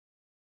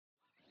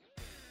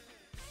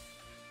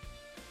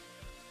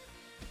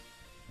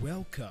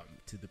Welcome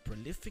to the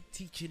prolific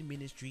teaching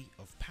ministry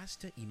of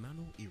Pastor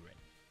Emmanuel Iren,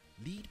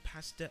 lead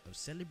pastor of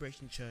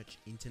Celebration Church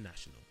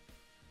International.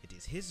 It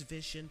is his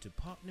vision to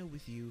partner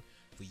with you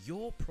for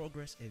your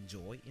progress and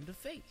joy in the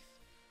faith.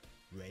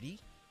 Ready,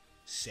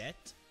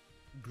 set,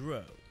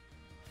 grow.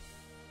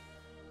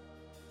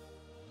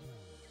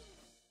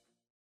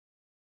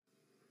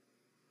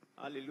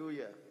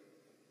 Hallelujah.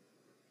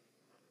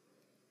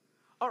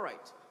 All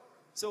right.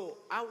 So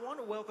I want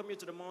to welcome you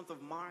to the month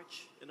of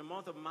March. In the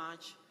month of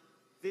March,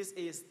 this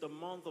is the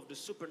month of the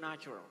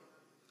supernatural.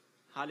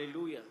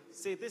 Hallelujah.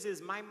 Say, this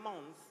is my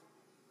month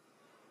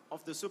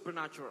of the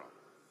supernatural.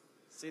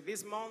 Say,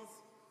 this month,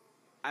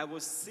 I will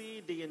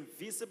see the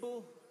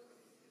invisible.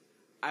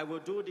 I will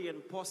do the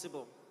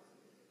impossible.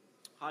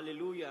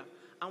 Hallelujah.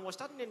 And we're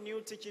starting a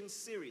new teaching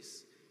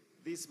series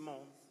this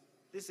month.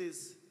 This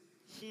is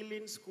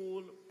Healing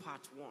School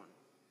Part 1.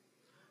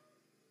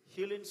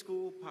 Healing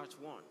School Part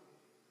 1.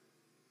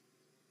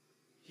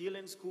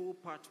 Healing School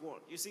Part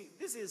 1. You see,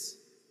 this is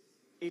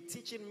a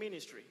teaching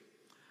ministry.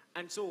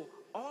 And so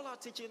all our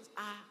teachings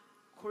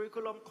are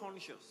curriculum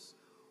conscious.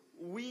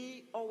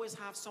 We always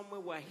have somewhere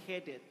we're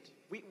headed.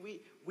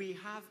 We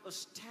have a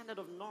standard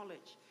of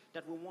knowledge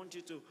that we want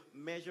you to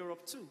measure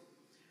up to.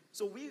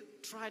 So we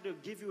try to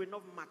give you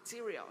enough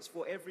materials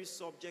for every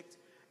subject.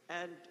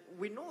 And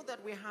we know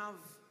that we have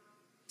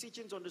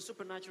teachings on the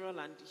supernatural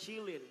and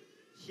healing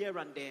here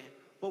and there.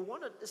 But we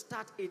want to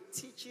start a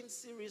teaching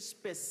series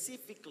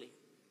specifically.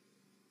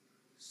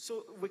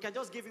 So we can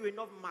just give you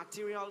enough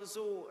material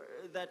so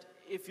that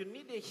if you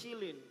need a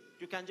healing,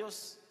 you can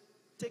just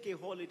take a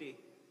holiday,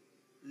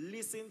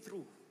 listen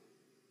through,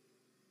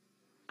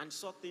 and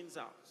sort things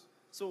out.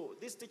 So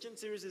this teaching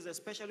series is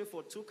especially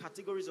for two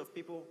categories of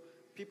people.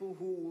 People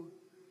who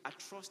are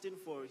trusting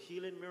for a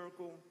healing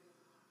miracle,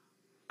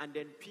 and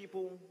then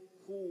people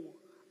who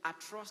are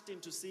trusting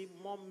to see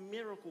more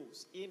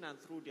miracles in and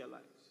through their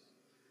lives.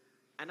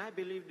 And I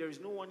believe there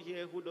is no one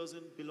here who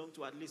doesn't belong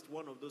to at least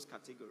one of those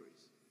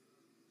categories.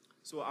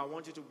 So I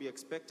want you to be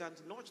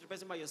expectant. Nudge the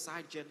person by your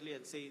side gently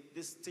and say,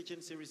 this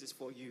teaching series is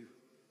for you.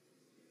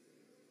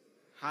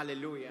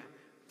 Hallelujah.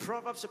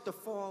 Proverbs chapter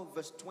 4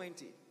 verse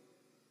 20.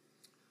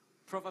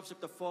 Proverbs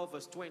chapter 4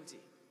 verse 20.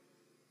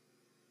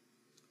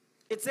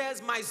 It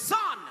says, my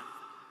son,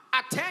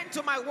 attend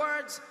to my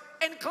words,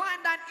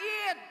 incline thine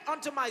ear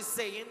unto my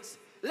sayings.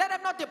 Let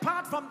them not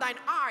depart from thine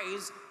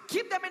eyes.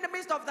 Keep them in the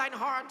midst of thine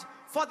heart,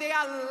 for they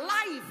are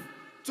life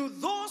to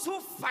those who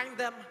find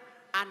them,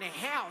 and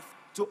health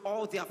to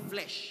all their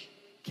flesh.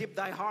 Keep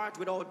thy heart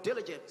with all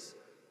diligence,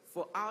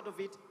 for out of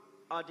it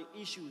are the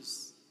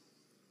issues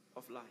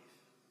of life.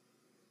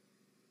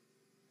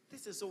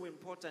 This is so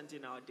important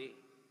in our day.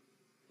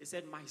 He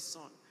said, my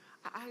son.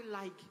 I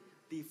like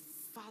the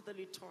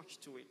fatherly touch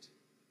to it.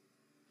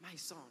 My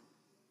son,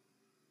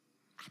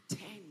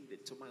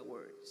 attend to my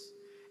words.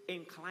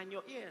 Incline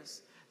your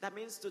ears. That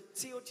means to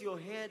tilt your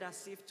head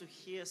as if to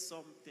hear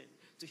something,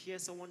 to hear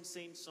someone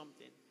saying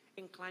something.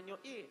 Incline your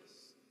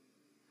ears.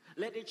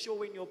 Let it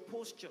show in your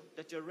posture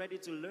that you're ready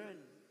to learn.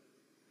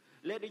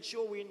 Let it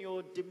show in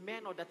your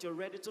demeanor that you're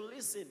ready to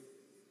listen.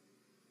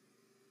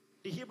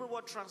 The Hebrew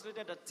word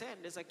translated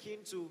attend is akin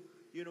to,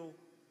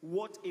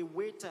 what a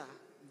waiter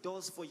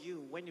does for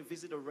you when you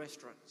visit a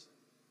restaurant.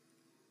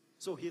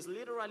 So he's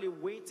literally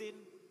waiting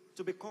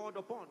to be called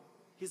upon.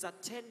 He's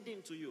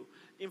attending to you.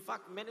 In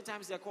fact, many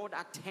times they're called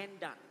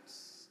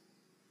attendants.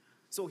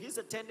 So he's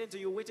attending to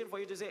you, waiting for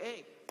you to say,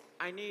 hey,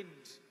 I need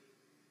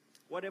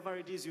whatever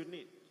it is you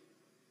need.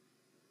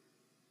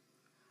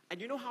 And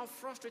you know how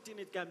frustrating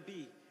it can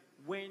be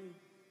when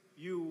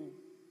you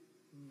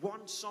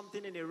want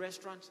something in a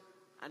restaurant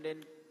and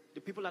then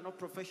the people are not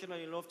professional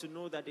enough to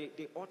know that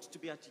they ought to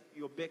be at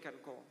your beck and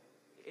call.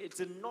 It's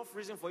enough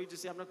reason for you to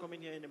say, I'm not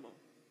coming here anymore.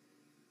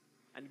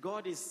 And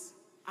God is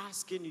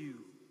asking you,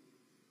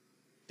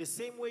 the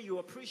same way you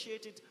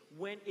appreciate it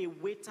when a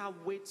waiter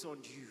waits on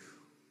you,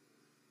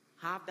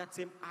 have that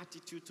same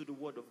attitude to the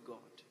word of God.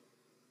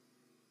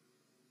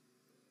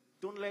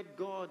 Don't let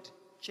God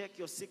check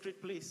your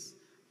secret place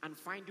and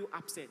find you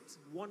absent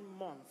 1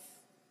 month,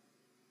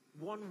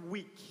 1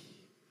 week,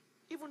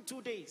 even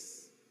 2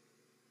 days.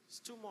 It's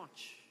too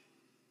much.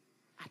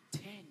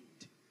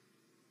 Attend.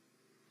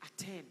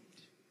 Attend.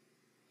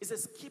 It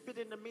says, keep it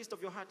in the midst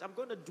of your heart. I'm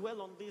going to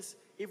dwell on this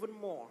even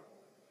more,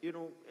 in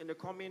the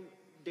coming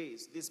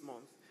days, this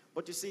month.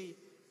 But you see,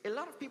 a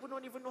lot of people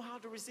don't even know how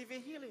to receive a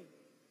healing.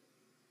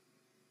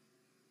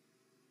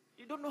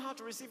 You don't know how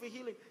to receive a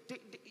healing.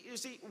 You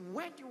see,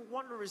 when you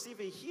want to receive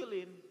a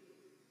healing,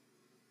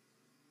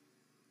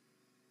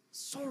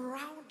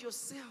 surround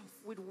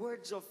yourself with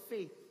words of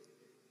faith.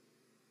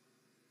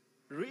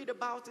 Read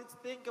about it,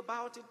 think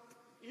about it.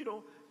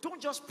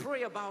 Don't just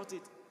pray about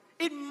it.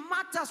 It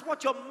matters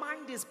what your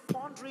mind is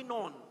pondering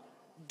on,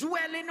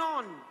 dwelling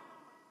on.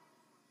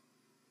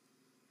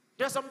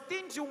 There's some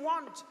things you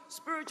want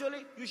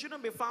spiritually, you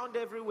shouldn't be found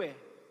everywhere.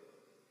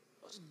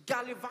 Just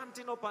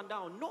gallivanting up and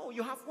down. No,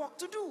 you have work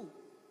to do.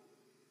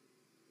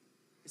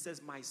 It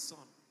says, my son,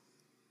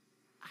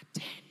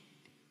 attend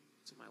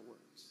to my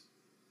words.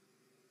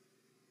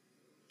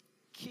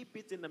 keep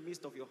it in the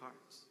midst of your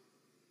hearts.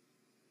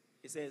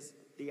 It says,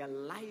 they are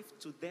life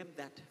to them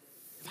that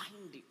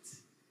find it.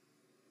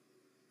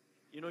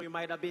 You know, you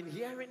might have been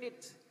hearing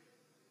it,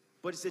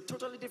 but it's a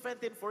totally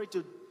different thing for it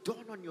to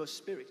dawn on your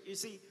spirit. You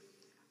see,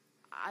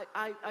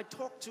 I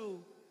talk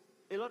to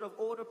a lot of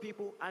older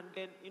people, and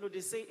then, you know,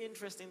 they say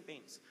interesting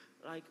things.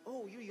 Like,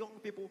 oh, you young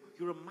people,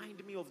 you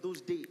remind me of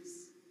those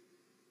days.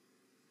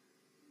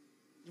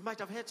 You might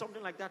have heard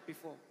something like that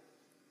before.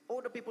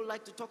 Older people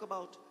like to talk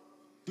about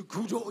the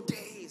good old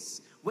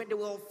days when they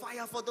were on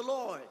fire for the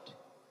Lord.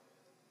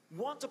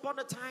 Once upon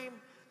a time,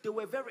 they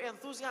were very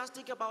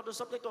enthusiastic about the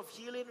subject of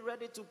healing,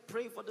 ready to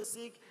pray for the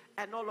sick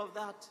and all of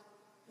that.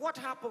 What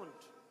happened?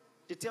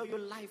 They tell you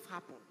life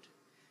happened.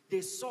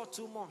 They saw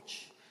too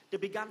much. They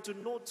began to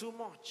know too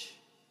much.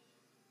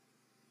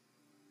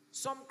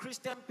 Some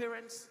Christian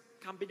parents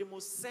can be the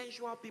most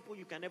sensual people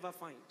you can ever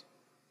find.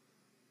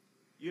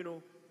 You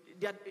know,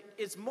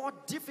 it's more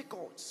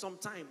difficult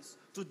sometimes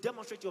to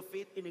demonstrate your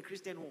faith in a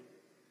Christian home.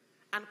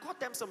 And cut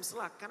them some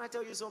slack. Can I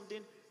tell you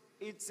something?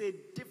 It's a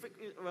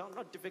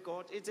not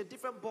difficult. It's a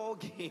different ball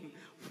game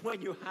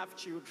when you have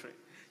children.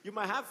 You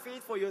might have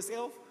faith for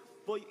yourself,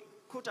 but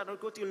quote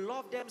unquote, you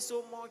love them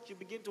so much, you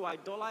begin to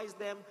idolize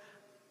them,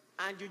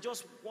 and you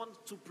just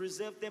want to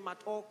preserve them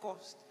at all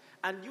costs.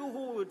 And you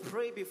who would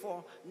pray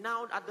before,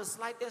 now at the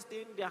slightest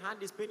thing, their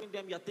hand is paining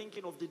them, you're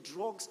thinking of the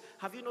drugs.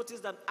 Have you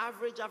noticed that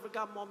average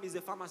African mom is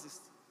a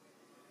pharmacist?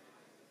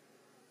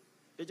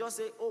 They just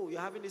say, oh,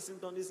 you're having this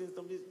symptom, this.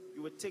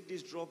 You will take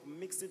this drug,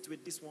 mix it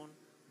with this one,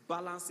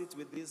 balance it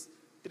with this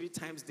 3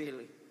 times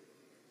daily.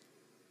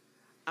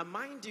 And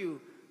mind you,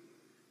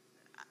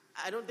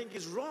 I don't think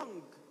it's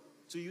wrong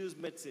to use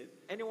medicine.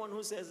 Anyone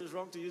who says it's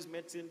wrong to use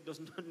medicine does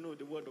not know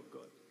the word of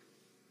God.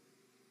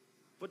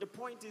 But the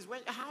point is,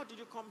 how did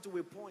you come to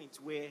a point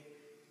where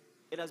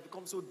it has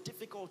become so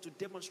difficult to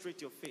demonstrate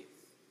your faith?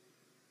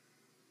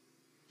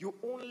 You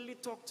only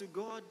talk to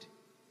God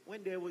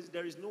when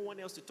there is no one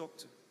else to talk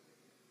to.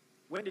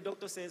 When the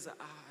doctor says,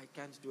 I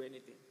can't do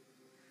anything.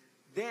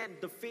 Then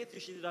the faith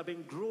you should have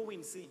been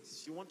growing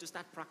since, you want to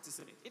start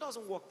practicing it. It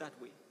doesn't work that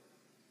way.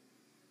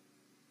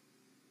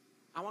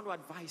 I want to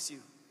advise you,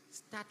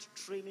 start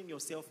training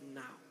yourself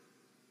now.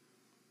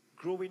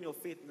 Growing your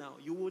faith now.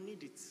 You will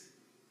need it.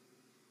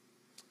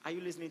 Are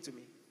you listening to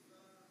me?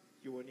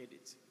 You will need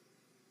it.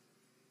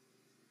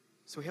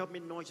 So help me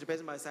nudge the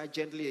person by the side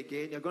gently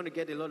again. You're going to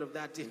get a lot of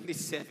that in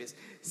this service.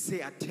 Say,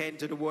 attend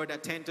to the word,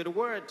 attend to the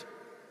word.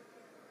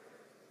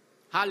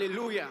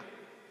 Hallelujah.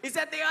 He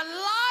said they are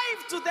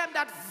life to them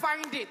that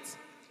find it.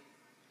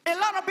 A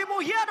lot of people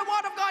hear the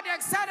word of God, they're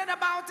excited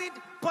about it,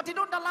 but they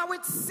don't allow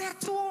it to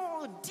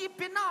settle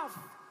deep enough.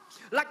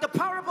 Like the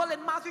parable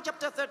in Matthew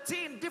chapter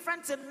 13,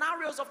 different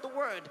scenarios of the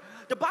word.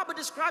 The Bible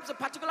describes a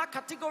particular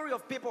category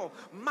of people.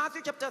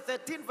 Matthew chapter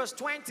 13 verse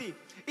 20.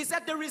 It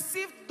said they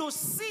received the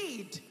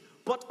seed,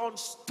 but on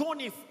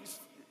stony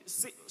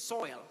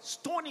soil,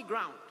 stony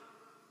ground.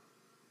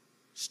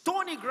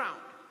 Stony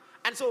ground.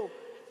 And so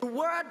the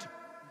word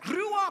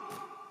grew up,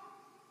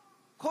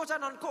 quote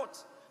and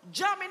unquote,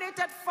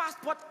 germinated fast,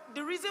 but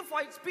the reason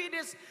for its speed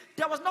is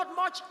there was not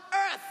much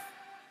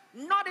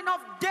earth, not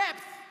enough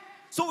depth.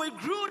 So it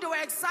grew, they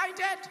were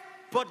excited,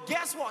 but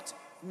guess what?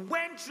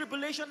 When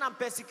tribulation and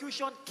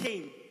persecution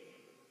came,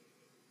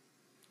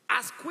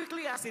 as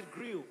quickly as it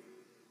grew,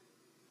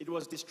 it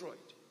was destroyed.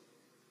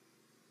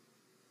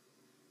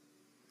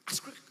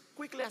 As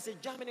quickly as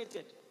it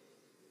germinated,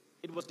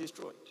 it was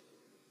destroyed.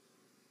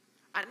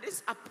 And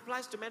this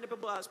applies to many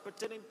people as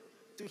pertaining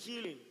to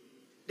healing.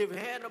 They've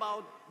heard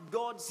about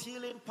God's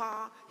healing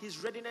power,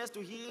 His readiness to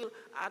heal.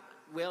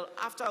 And,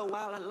 after a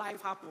while,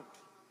 life happened.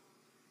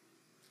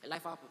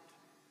 Life happened.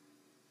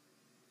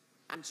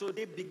 And so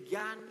they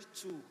began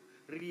to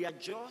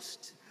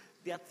readjust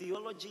their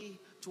theology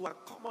to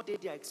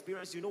accommodate their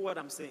experience. You know what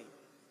I'm saying?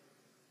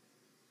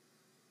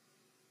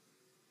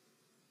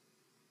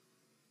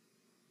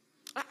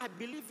 I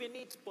believe in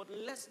it, but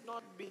let's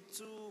not be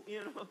too,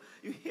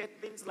 you hear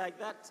things like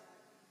that.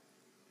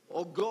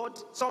 Or God,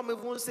 some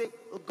even say,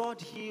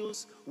 God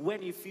heals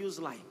when He feels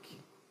like.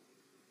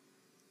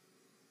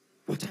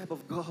 What type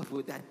of God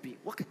would that be?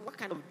 What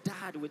kind of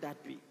dad would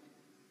that be?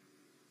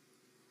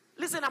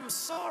 Listen, I'm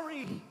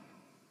sorry.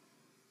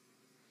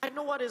 I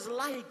know what it's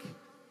like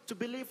to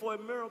believe for a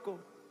miracle,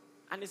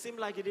 and it seemed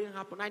like it didn't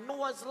happen. I know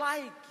what it's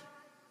like.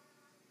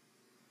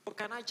 But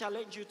can I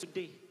challenge you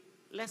today?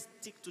 Let's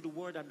stick to the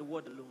word and the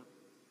word alone.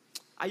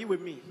 Are you with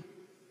me?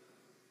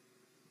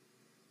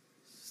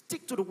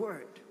 Stick to the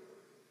word.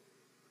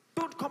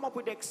 Don't come up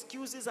with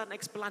excuses and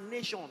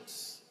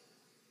explanations.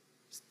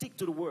 Stick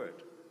to the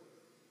word.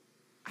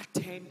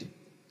 Attend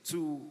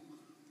to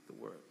the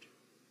word.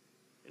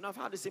 I've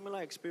had a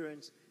similar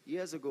experience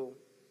years ago.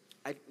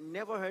 I'd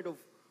never heard of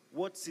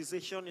what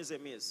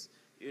cessationism is,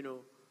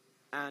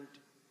 and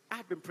I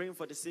had been praying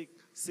for the sick,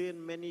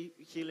 seeing many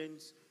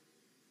healings.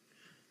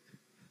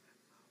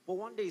 But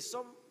one day,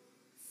 some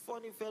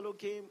funny fellow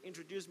came,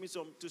 introduced me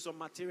to some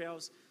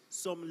materials,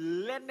 some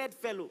learned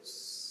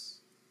fellows,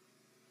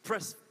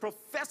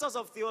 professors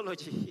of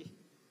theology,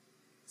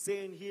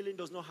 saying healing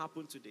does not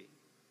happen today.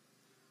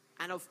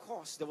 And of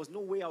course, there was no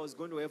way I was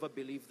going to ever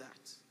believe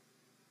that.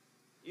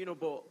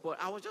 But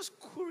I was just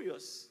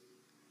curious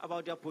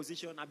about their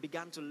position. I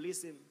began to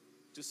listen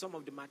to some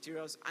of the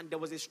materials, and there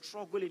was a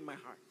struggle in my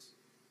heart.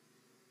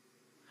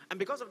 And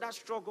because of that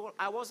struggle,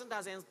 I wasn't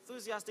as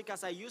enthusiastic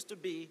as I used to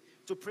be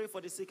to pray for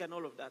the sick and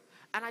all of that.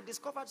 And I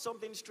discovered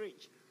something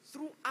strange.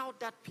 Throughout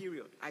that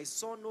period, I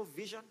saw no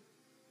vision.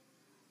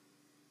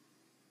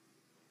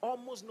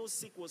 Almost no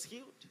sick was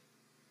healed.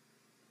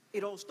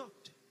 It all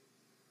stopped.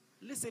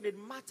 Listen, it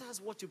matters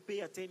what you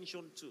pay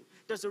attention to.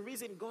 There's a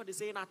reason God is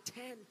saying,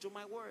 attend to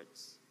my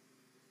words.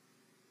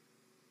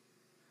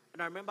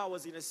 And I remember I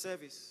was in a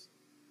service,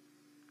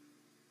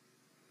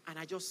 and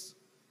I just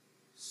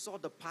saw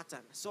the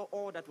pattern, saw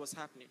all that was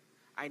happening.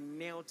 I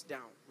knelt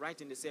down right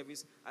in the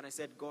service, and I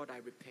said, God, I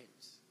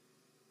repent.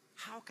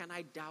 How can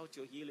I doubt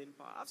your healing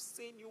power? I've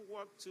seen you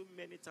work too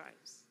many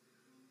times.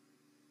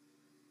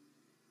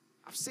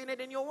 I've seen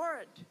it in your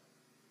word.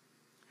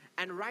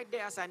 And right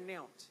there as I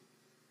knelt,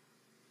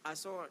 I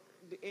saw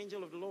the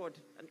angel of the Lord,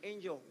 an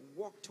angel,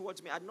 walk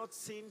towards me. I had not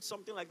seen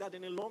something like that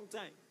in a long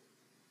time.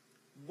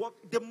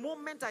 The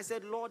moment I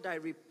said, Lord, I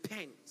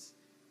repent,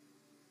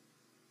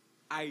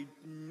 I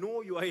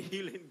know you are a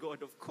healing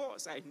God. Of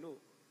course, I know.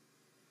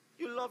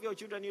 You love your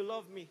children, you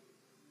love me.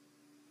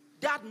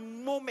 That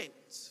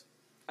moment,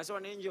 I saw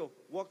an angel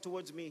walk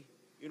towards me,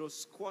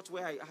 squat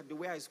the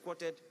way I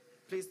squatted,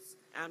 placed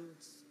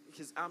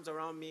his arms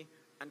around me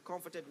and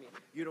comforted me,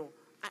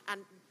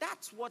 And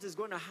that's what is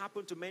going to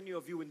happen to many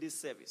of you in this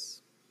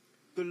service.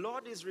 The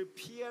Lord is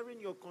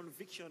repairing your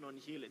conviction on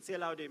healing. Say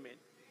loud, amen.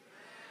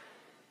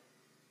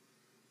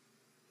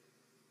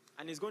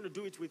 And He's going to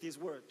do it with His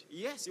word.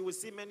 Yes, you will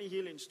see many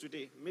healings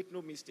today. Make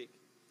no mistake.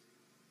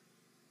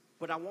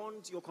 But I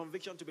want your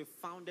conviction to be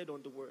founded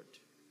on the word.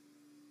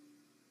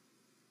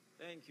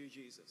 Thank you,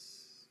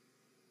 Jesus.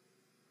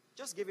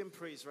 Just give Him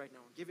praise right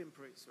now. Give Him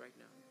praise right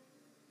now.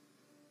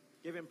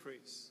 Give Him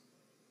praise.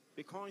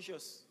 Be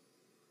conscious.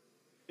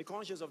 Be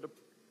conscious of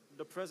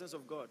the presence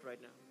of God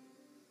right now.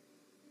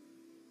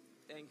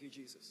 Thank you,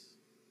 Jesus.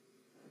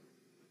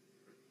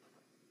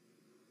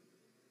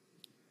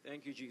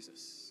 Thank you,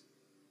 Jesus.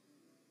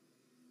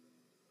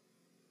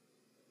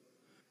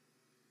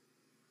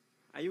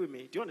 Are you with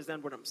me? Do you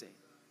understand what I'm saying?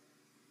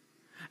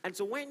 And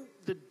so when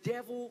the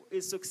devil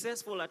is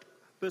successful at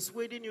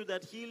persuading you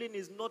that healing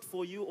is not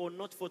for you or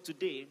not for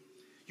today,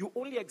 you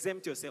only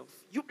exempt yourself.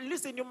 You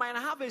might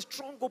have a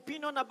strong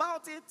opinion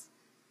about it,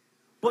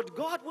 but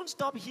God won't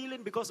stop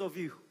healing because of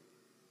you.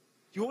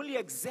 You only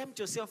exempt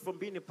yourself from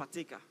being a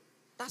partaker.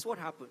 That's what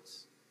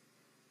happens.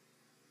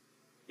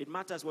 It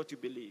matters what you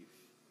believe.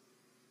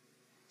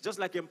 Just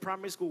like in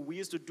primary school, we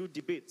used to do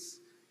debates.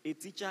 A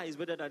teacher is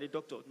better than a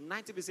doctor.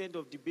 90%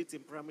 of debates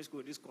in primary school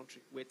in this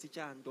country were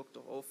teacher and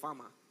doctor or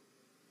farmer.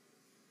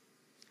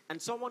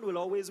 And someone will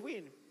always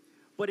win.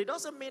 But it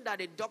doesn't mean that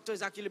a doctor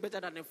is actually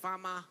better than a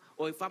farmer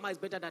or a farmer is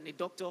better than a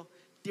doctor.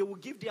 They will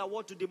give the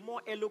award to the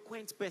more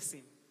eloquent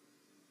person.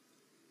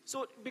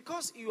 So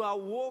because you are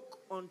woke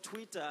on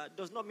Twitter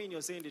does not mean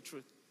you're saying the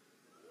truth.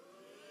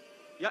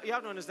 You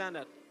have to understand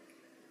that.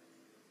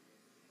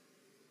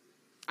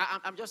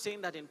 I'm just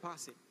saying that in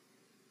passing.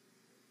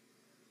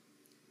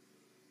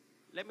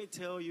 Let me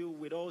tell you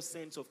with all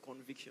sense of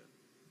conviction.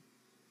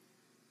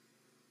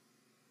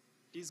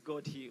 This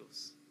God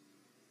heals.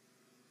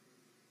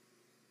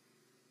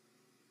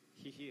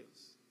 He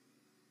heals.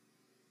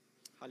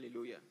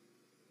 Hallelujah.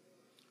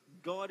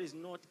 God is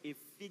not a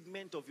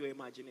figment of your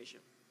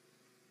imagination.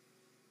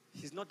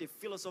 He's not a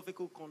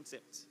philosophical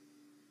concept.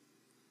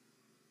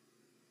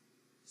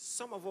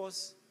 Some of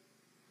us,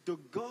 the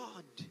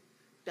God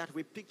that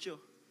we picture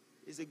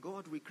is a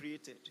God we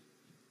created.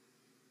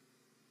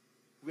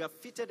 We have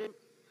fitted Him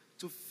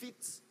to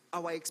fit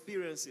our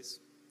experiences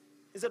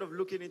instead of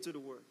looking into the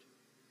Word.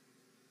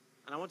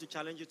 And I want to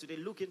challenge you today,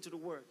 look into the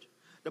Word.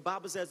 The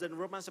Bible says in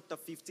Romans chapter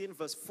 15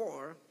 verse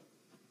 4,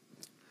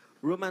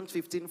 Romans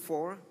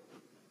 15:4,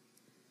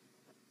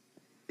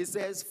 it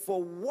says,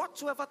 for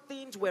whatsoever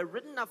things were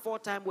written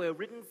aforetime were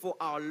written for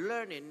our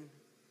learning.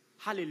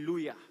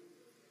 Hallelujah.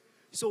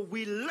 So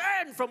we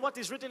learn from what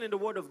is written in the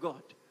Word of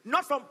God.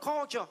 Not from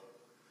culture,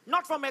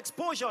 not from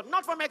exposure,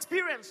 not from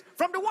experience,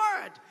 from the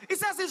Word. It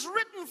says it's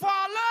written for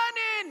our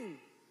learning.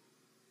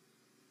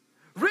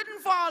 Written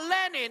for our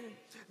learning,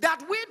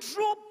 that we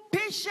through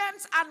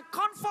patience and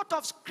comfort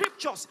of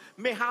Scriptures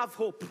may have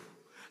hope.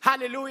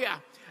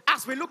 Hallelujah.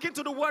 As we look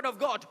into the Word of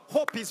God,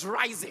 hope is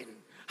rising.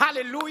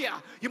 Hallelujah.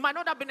 You might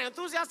not have been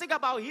enthusiastic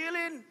about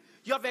healing.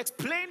 You have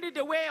explained it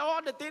away,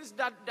 all the things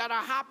that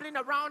are happening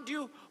around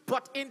you.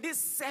 But in this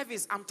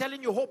service, I'm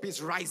telling you, hope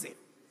is rising.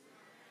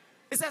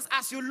 It says,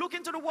 as you look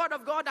into the Word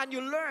of God and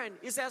you learn,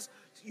 it says,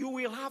 you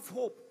will have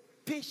hope,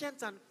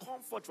 patience, and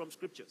comfort from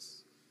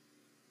Scriptures.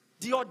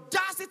 The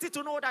audacity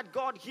to know that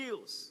God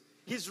heals.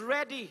 He's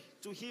ready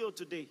to heal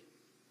today.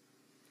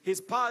 His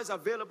power is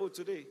available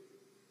today.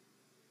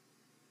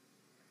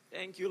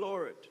 Thank you,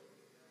 Lord.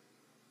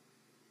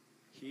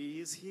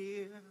 He is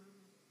here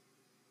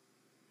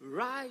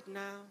right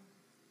now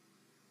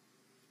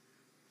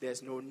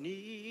There's no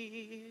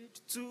need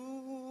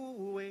to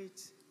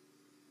wait.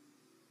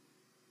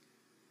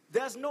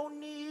 There's no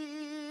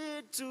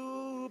need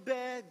to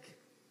beg.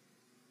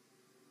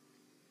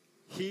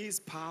 His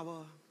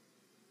power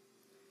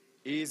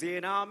is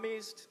in our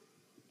midst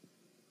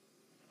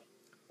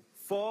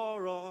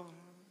for all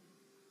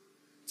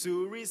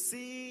to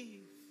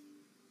receive.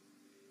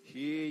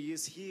 He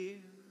is here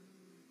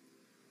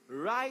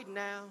right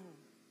now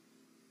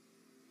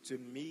to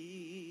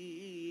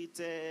meet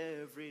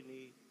every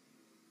need.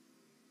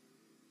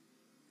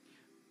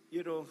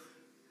 You know,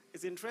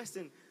 it's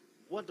interesting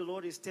what the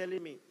Lord is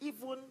telling me.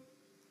 Even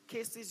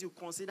cases you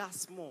consider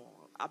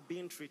small are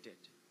being treated.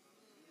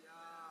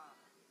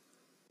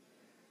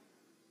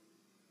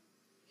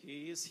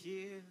 He is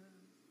here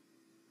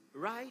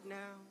right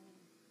now.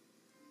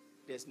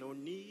 There's no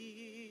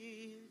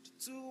need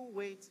to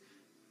wait.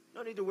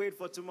 No need to wait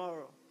for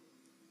tomorrow.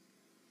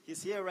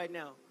 He's here right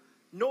now.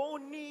 No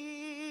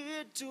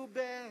need to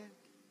beg.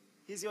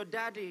 He's your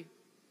daddy.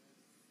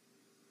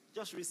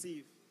 Just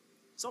receive.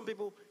 Some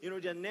people,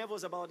 they're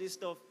nervous about this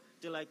stuff.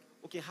 They're like,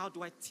 okay, how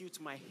do I tilt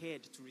my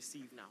head to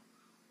receive now?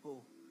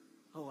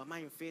 Oh, am I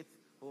in faith?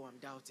 Oh, I'm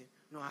doubting.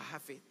 No, I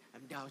have faith.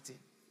 I'm doubting.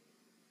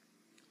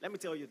 Let me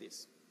tell you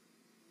this.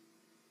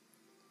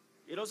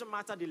 It doesn't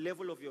matter the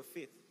level of your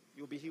faith.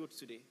 You'll be healed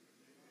today.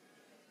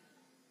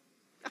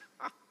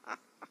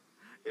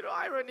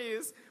 Irony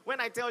is, when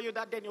I tell you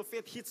that, then your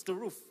faith hits the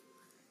roof.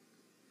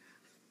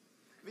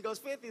 Because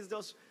faith is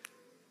just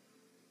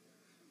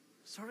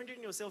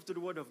surrendering yourself to the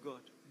Word of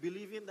God,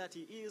 believing that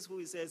He is who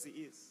He says He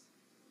is.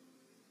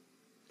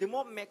 The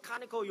more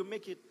mechanical you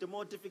make it, the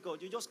more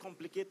difficult. You just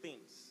complicate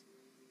things.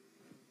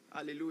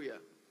 Hallelujah.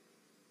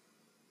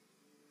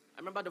 I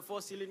remember the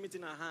first healing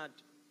meeting I had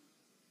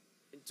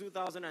in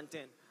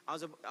 2010.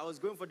 I was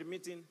going for the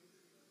meeting,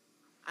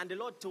 and the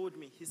Lord told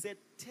me, He said,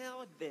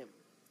 tell them,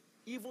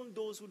 even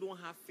those who don't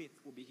have faith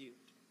will be healed.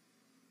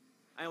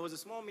 And it was a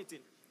small meeting.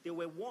 There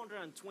were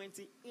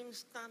 120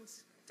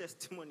 instant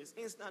testimonies,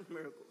 instant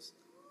miracles.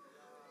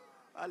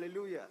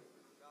 Hallelujah.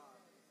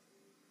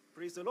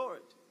 Praise the Lord.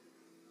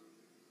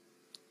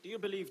 Do you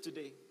believe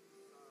today?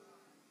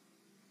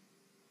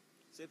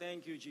 Say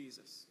thank you,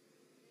 Jesus.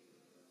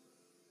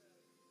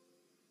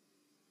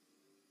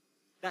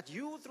 That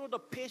you, through the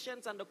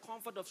patience and the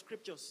comfort of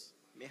scriptures,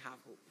 may have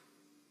hope.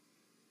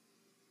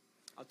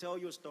 I'll tell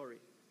you a story.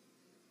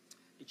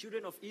 The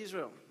children of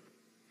Israel.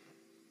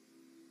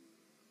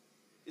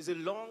 It's a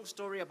long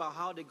story about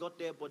how they got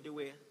there, but they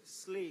were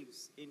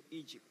slaves in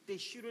Egypt. They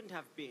shouldn't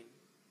have been.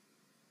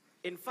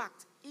 In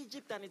fact,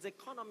 Egypt and its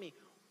economy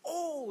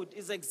owed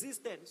its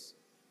existence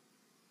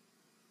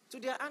to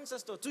their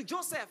ancestor, to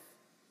Joseph.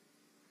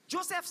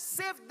 Joseph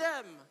saved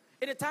them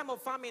in a time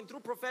of famine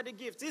through prophetic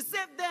gifts. He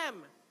saved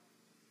them.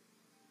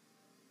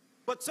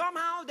 But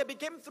somehow they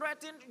became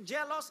threatened,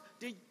 jealous.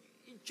 The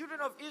children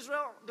of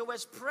Israel, they were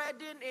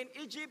spreading in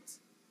Egypt.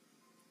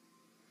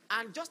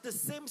 And just the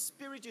same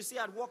spirit you see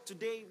at work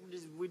today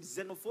with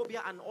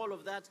xenophobia and all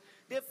of that,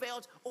 they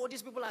felt, oh,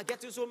 these people are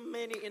getting so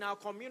many in our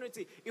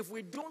community. If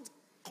we don't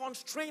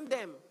constrain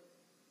them,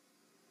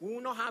 we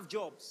will not have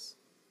jobs.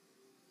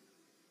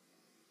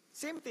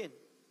 Same thing.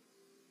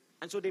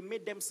 And so they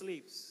made them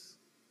slaves.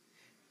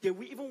 They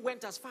even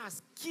went as far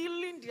as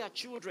killing their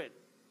children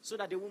so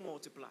that they will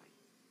multiply.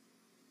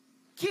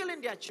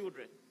 Killing their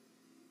children.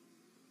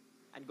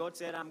 And God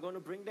said, I'm going to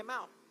bring them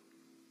out.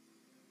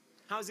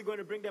 How is He going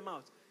to bring them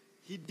out?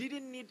 He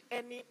didn't need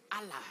any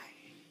ally.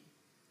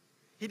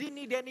 He didn't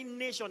need any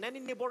nation, any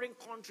neighboring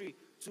country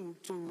to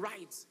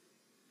write,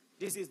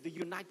 this is the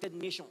United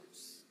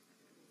Nations.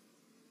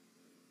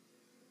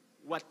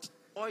 What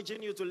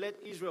urging you to let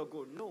Israel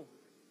go? No.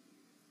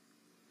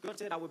 God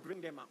said, I will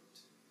bring them out.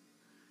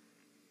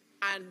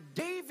 And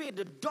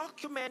David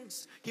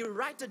documents, he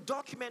writes a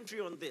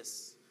documentary on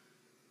this.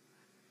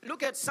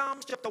 Look at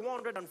Psalms chapter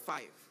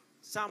 105.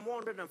 Psalm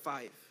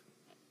 105.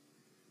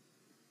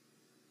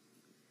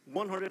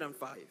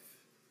 105.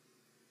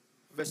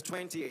 Verse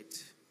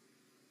 28.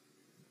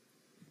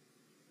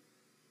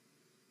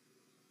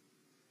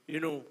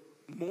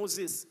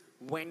 Moses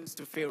went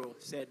to Pharaoh,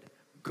 said,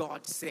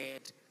 God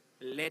said,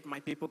 let my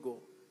people go.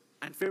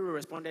 And Pharaoh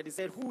responded, he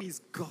said, who is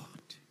God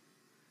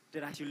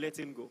that I should let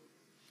him go?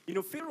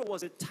 Pharaoh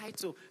was a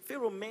title.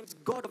 Pharaoh meant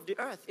God of the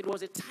earth. It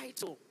was a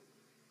title.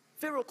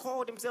 Pharaoh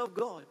called himself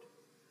God.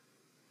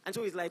 And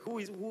so he's like, who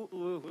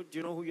do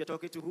you know who you're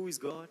talking to? Who is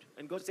God?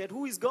 And God said,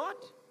 who is God?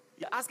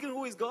 You're asking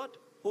who is God?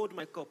 Hold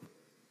my cup.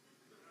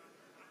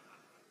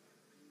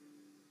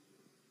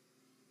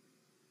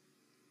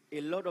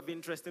 A lot of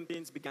interesting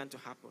things began to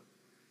happen.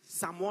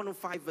 Psalm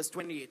 105 verse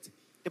 28.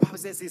 The Bible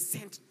says He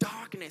sent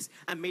darkness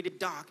and made it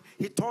dark.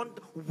 He turned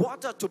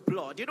water to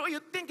blood. You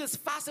think it's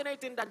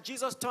fascinating that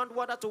Jesus turned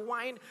water to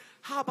wine?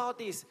 How about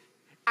this?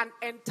 An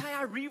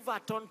entire river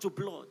turned to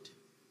blood.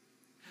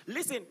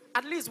 Listen,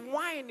 at least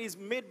wine is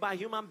made by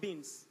human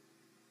beings.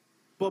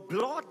 But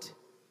blood,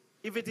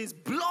 if it is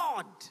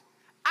blood,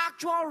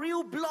 actual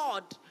real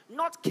blood,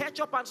 not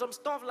ketchup and some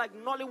stuff like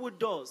Nollywood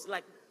does,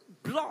 like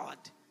blood,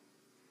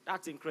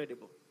 that's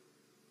incredible.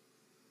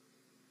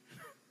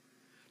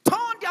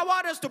 their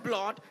waters to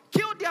blood,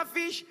 killed their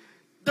fish.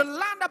 The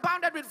land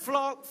abounded with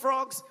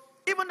frogs.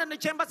 Even in the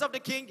chambers of the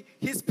king,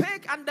 he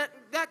spake, and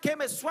there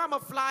came a swarm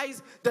of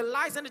flies, the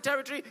lice in the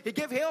territory. He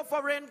gave hail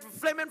for rain,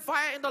 flaming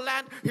fire in the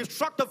land. He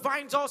struck the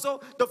vines also,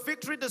 the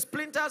fig tree, the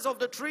splinters of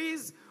the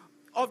trees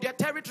of their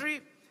territory.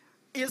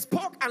 He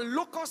spoke, and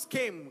locusts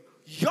came,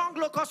 young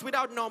locusts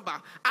without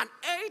number, and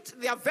ate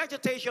their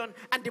vegetation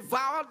and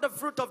devoured the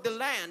fruit of the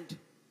land.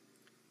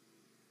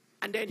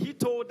 And then he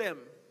told them,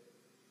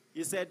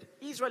 he said,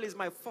 Israel is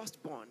my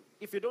firstborn.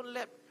 If you don't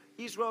let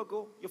Israel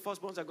go, your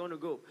firstborns are going to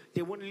go.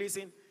 They won't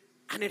listen.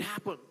 And it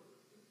happened.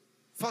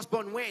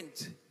 Firstborn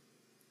went.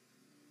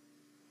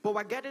 But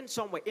we're getting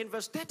somewhere. In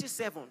verse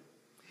 37,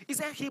 he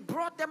said he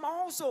brought them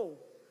out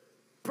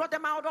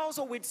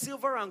also with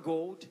silver and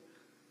gold.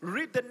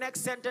 Read the next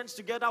sentence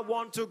together,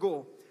 1 to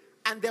go.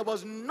 And there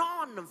was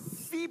none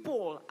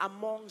feeble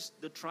amongst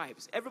the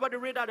tribes. Everybody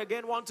read that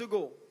again, 1 to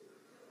go.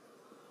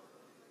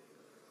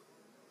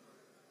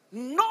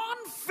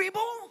 None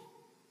feeble.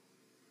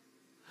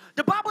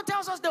 The Bible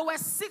tells us there were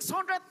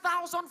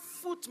 600,000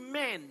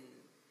 footmen.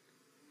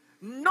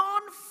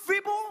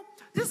 Non-feeble.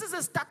 This is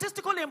a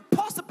statistical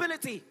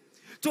impossibility.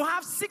 To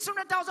have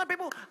 600,000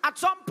 people. At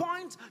some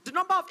point, the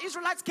number of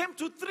Israelites came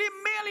to 3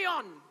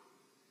 million.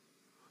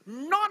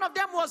 None of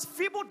them was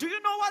feeble. Do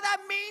you know what that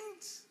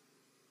means?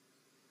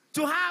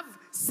 To have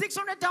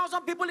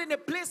 600,000 people in a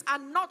place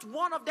and not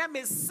one of them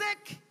is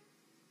sick.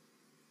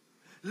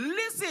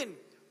 Listen,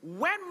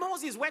 when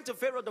Moses went to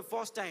Pharaoh the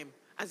first time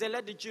and said,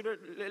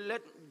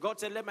 God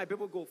said, let my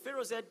people go.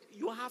 Pharaoh said,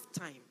 you have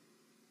time.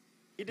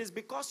 It is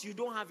because you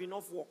don't have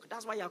enough work.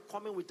 That's why you're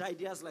coming with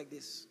ideas like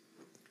this.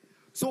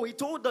 So he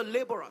told the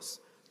laborers,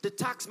 the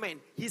taxmen,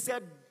 he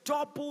said,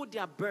 double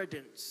their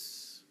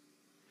burdens.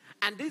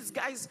 And these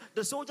guys,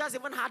 the soldiers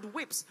even had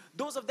whips.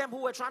 Those of them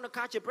who were trying to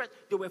catch a breath,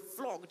 they were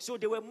flogged. So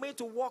they were made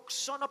to walk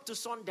sun up to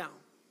sundown.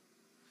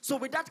 So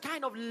with that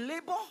kind of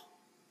labor,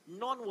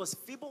 none was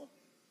feeble.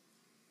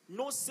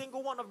 No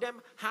single one of them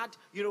had,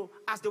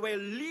 as they were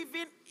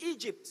leaving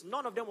Egypt,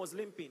 none of them was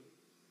limping.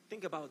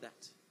 Think about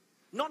that.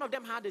 None of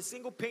them had a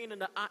single pain in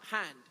the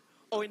hand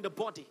or in the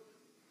body.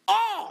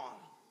 All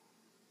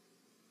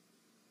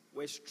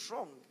were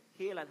strong,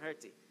 hale, and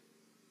hearty.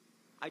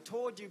 I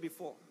told you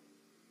before,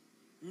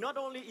 not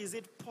only is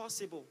it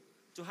possible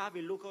to have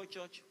a local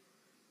church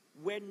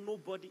where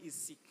nobody is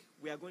sick,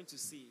 we are going to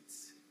see it.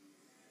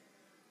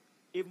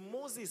 If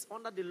Moses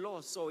under the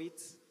law saw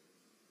it,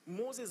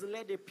 Moses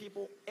led the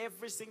people,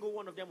 every single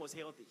one of them was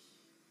healthy.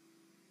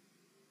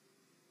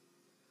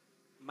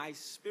 My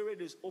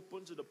spirit is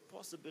open to the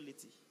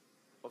possibility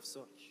of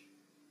such.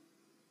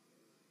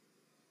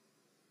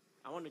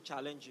 I want to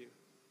challenge you.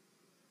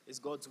 It's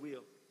God's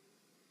will.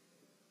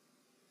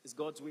 It's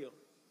God's will.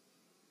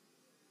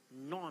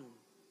 None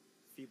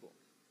feeble.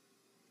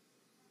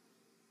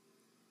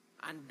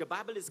 And the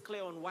Bible is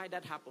clear on why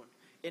that happened.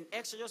 In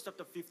Exodus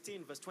chapter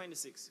 15, verse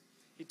 26,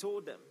 he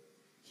told them,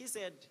 he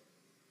said,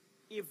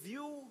 if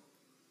you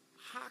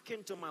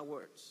hearken to my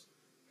words,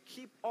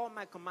 keep all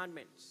my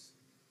commandments,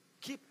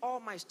 keep all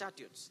my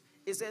statutes.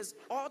 It says,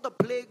 all the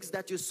plagues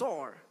that you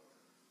saw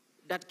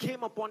that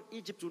came upon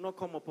Egypt will not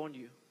come upon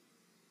you.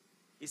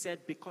 He said,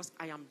 because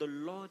I am the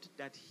Lord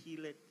that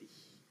healeth thee.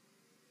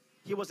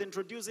 He was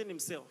introducing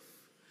himself.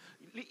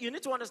 You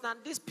need to understand,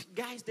 these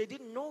guys, they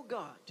didn't know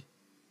God.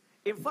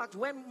 In fact,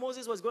 when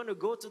Moses was going to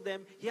go to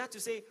them, he had to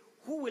say,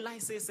 who will I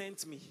say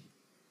sent me?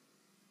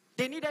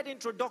 They needed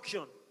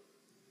introduction.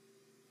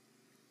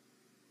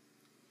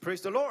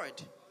 Praise the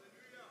Lord.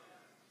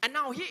 And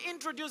now he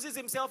introduces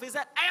himself. He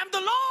said, I am the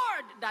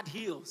Lord that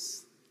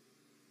heals.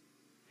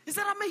 He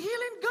said, I'm a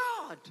healing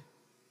God.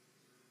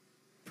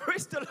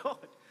 Praise the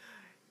Lord.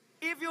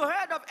 If you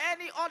heard of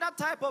any other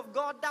type of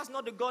God, that's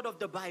not the God of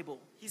the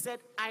Bible. He said,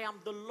 I am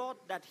the Lord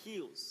that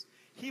heals.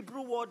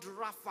 Hebrew word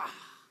Rapha.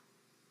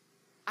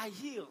 I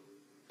heal.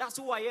 That's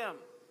who I am.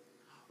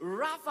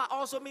 Rapha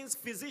also means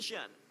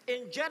physician.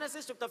 In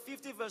Genesis chapter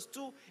 50 verse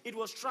 2, it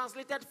was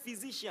translated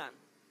physician.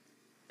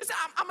 He said,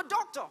 I'm a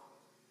doctor.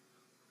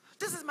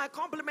 This is my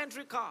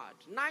complimentary card.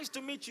 Nice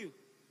to meet you.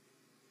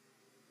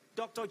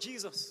 Dr.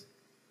 Jesus.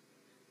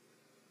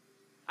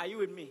 Are you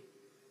with me?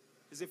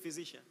 He's a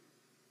physician.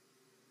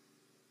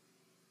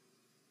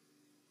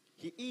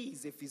 He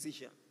is a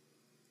physician.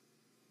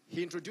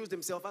 He introduced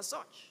himself as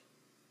such.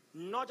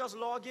 Not just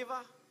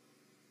lawgiver,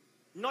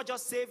 not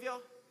just savior,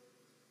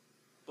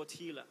 but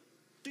healer.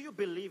 Do you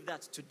believe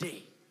that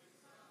today?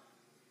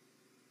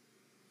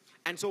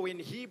 And so in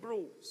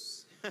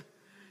Hebrews,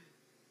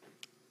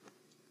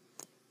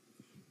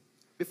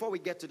 before we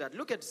get to that,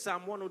 look at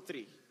Psalm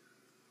 103.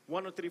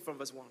 103 from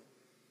verse 1.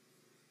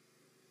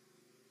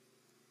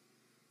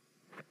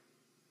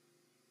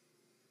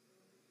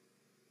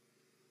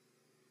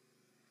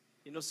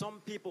 You know,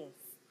 some people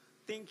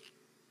think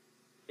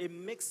it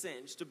makes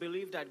sense to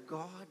believe that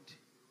God,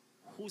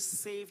 who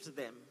saved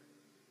them,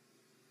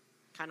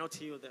 cannot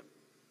heal them.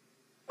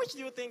 Which do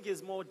you think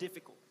is more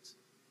difficult?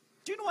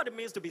 Do you know what it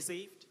means to be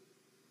saved?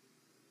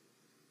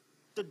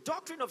 The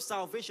doctrine of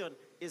salvation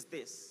is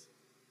this.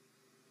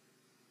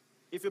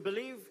 If you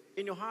believe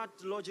in your heart,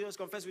 the Lord Jesus,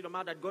 confess with your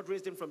mouth that God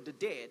raised him from the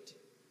dead,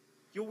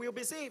 you will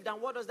be saved.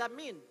 And what does that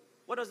mean?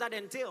 What does that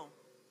entail?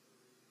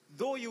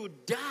 Though you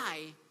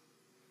die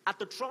at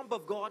the trump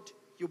of God,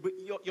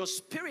 your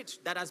spirit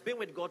that has been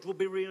with God will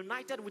be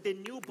reunited with a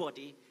new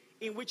body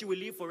in which you will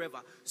live forever.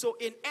 So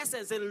in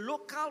essence, a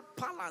local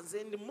balance,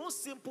 in the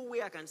most simple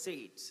way I can say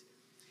it,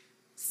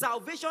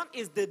 salvation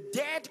is the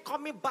dead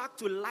coming back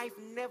to life,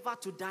 never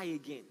to die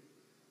again.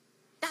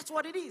 That's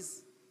what it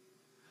is.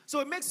 So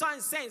it makes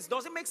sense.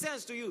 Does it make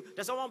sense to you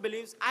that someone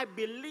believes? I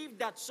believe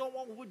that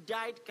someone who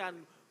died can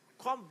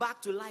come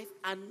back to life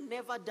and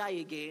never die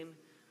again.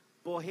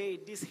 But hey,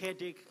 this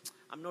headache,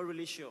 I'm not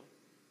really sure.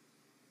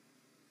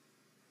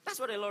 That's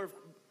what a lot of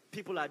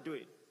people are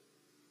doing.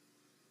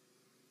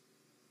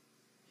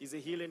 He's a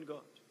healing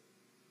God.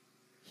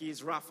 He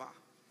is Rapha.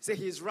 Say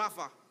he is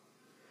Rapha.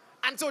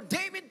 And so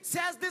David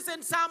says this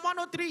in Psalm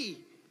 103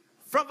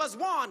 from verse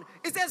 1.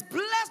 It says,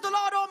 bless the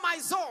Lord, O my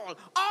soul.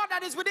 All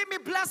that is within me,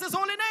 bless his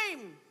holy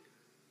name.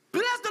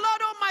 Bless the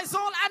Lord, O my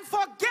soul, and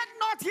forget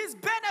not his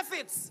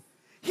benefits.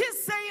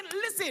 He's saying,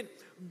 listen,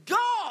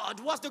 God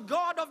was the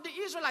God of the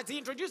Israelites. He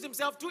introduced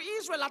himself to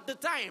Israel at the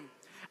time.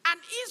 And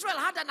Israel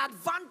had an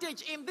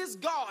advantage in this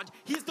God.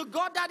 He's the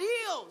God that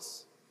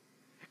heals.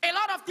 A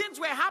lot of things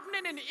were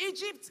happening in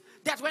Egypt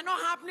that were not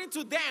happening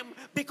to them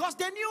because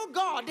they knew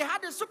God. They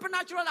had a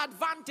supernatural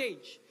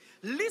advantage.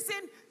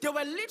 Listen, they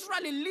were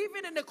literally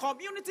living in a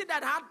community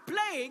that had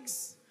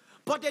plagues,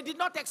 but they did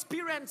not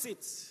experience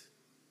it.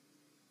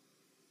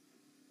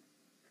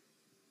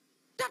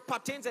 That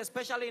pertains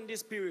especially in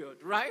this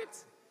period, right?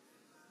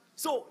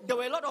 So there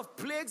were a lot of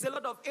plagues, a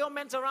lot of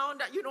ailments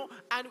around,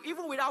 and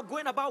even without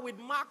going about with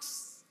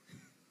masks,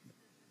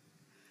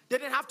 they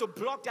didn't have to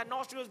block their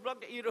nostrils,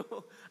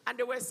 and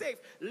they were safe.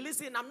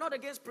 Listen, I'm not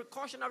against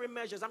precautionary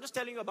measures. I'm just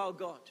telling you about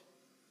God,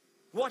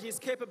 what he's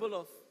capable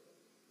of.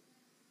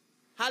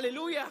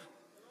 Hallelujah.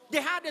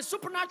 They had a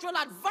supernatural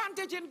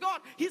advantage in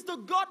God. He's the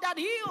God that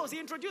heals. He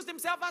introduced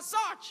himself as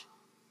such.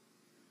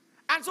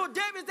 And so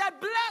David said,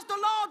 bless the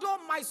Lord, oh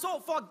my soul.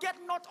 Forget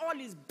not all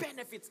his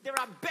benefits. There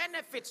are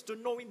benefits to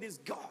knowing this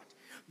God.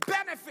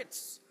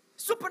 Benefits.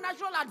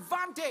 Supernatural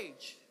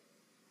advantage.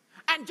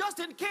 And just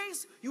in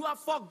case you have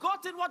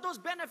forgotten what those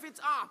benefits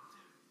are,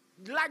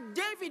 like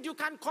David, you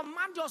can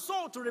command your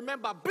soul to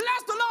remember.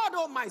 Bless the Lord,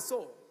 oh my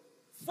soul.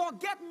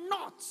 Forget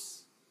not.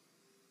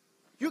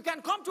 You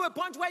can come to a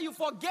point where you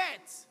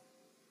forget.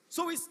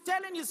 So he's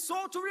telling his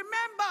soul to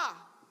remember.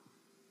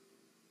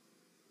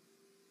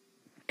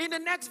 In the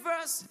next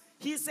verse,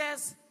 he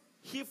says,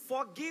 he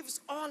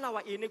forgives all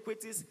our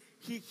iniquities.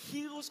 He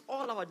heals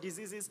all our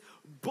diseases.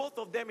 Both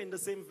of them in the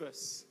same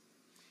verse.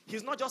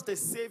 He's not just a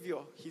savior,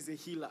 he's a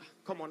healer.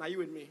 Come on, are you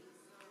with me?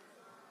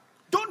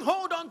 Don't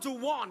hold on to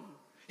one.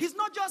 He's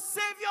not just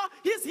savior,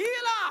 he's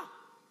healer.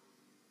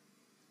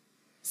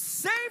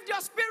 Save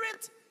your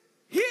spirit,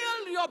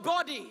 heal your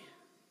body.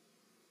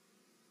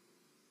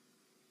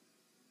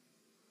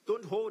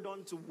 Don't hold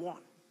on to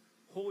one.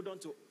 Hold on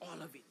to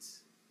all of it.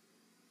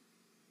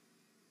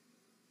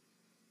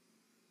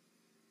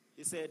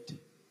 He said,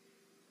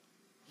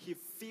 he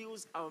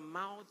fills our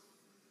mouth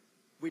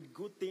with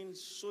good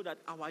things so that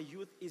our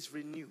youth is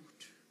renewed.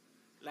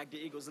 Like the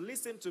eagles.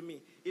 Listen to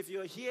me. If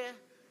you're here,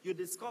 you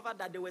discover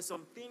that there were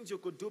some things you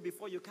could do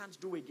before you can't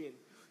do again.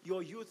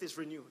 Your youth is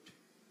renewed.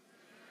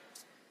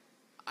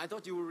 I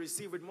thought you would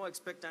receive with more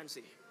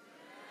expectancy.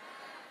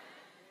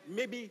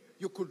 Maybe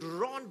you could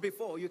run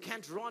before. You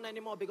can't run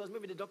anymore because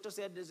maybe the doctor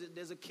said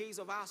there's a case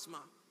of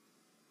asthma.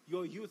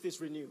 Your youth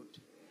is renewed.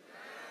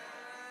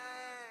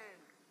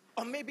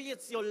 Or maybe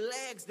it's your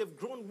legs, they've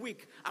grown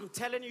weak. I'm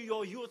telling you,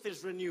 your youth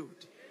is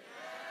renewed.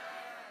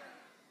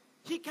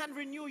 He can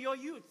renew your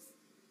youth.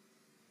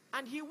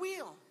 And he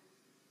will.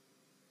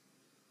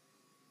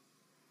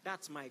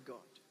 That's my God.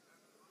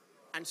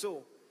 And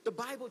so, the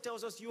Bible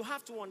tells us you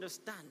have to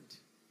understand.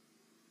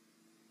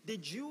 The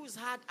Jews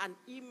had an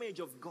image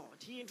of God.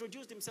 He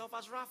introduced himself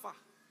as Rapha.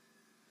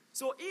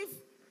 So if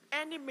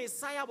any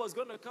Messiah was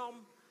going to come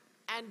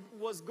and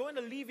was going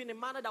to live in a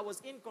manner that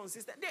was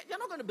inconsistent, they're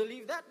not going to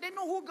believe that. They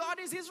know who God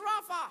is. He's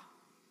Rapha.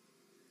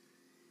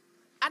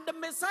 And the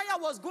Messiah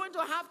was going to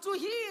have to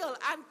heal.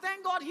 And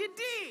thank God he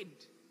did.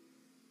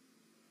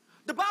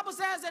 The Bible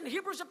says in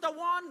Hebrews chapter 1,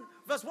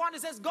 verse 1,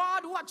 it says,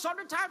 God, who at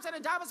sundry times and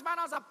in diverse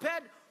manners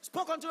appeared,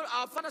 spoken to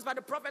our fathers by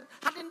the prophet,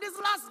 had in these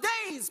last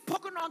days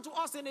spoken unto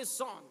us in his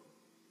Son.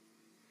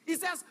 He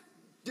says,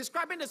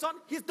 describing the Son,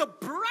 he's the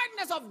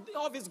brightness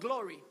of his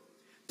glory.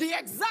 The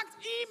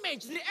exact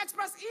image, the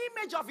express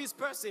image of his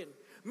person.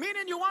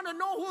 Meaning you want to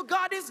know who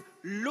God is?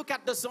 Look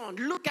at the Son.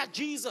 Look at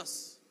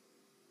Jesus.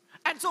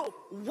 And so,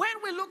 when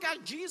we look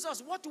at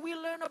Jesus, what do we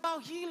learn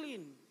about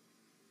healing?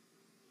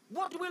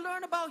 What do we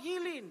learn about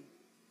healing?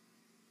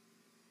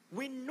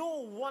 We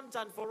know once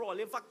and for all.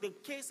 In fact, the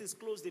case is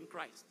closed in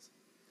Christ.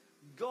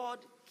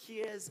 God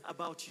cares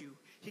about you.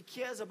 He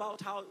cares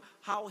about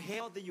how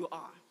healthy you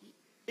are.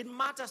 It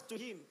matters to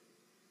him.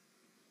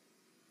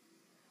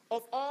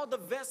 Of all the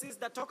verses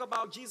that talk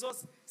about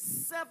Jesus,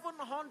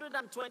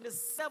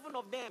 727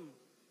 of them,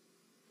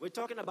 we're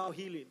talking about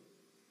healing.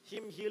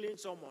 him healing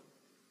someone.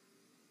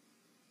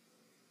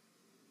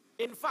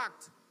 In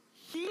fact,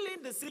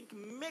 healing the sick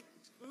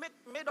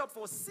made up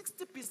for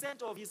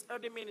 60% of his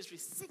early ministry.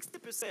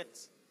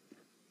 60%.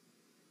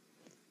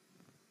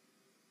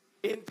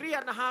 In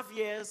 3.5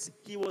 years,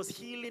 he was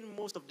healing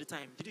most of the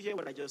time. Did you hear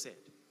what I just said?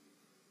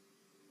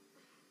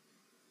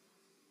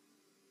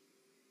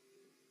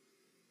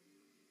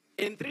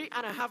 In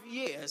 3.5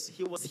 years,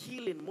 he was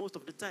healing most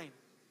of the time.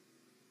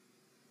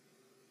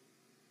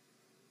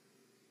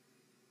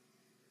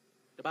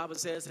 The Bible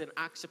says in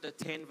Acts chapter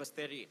 10, verse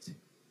 38,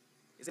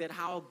 it said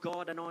how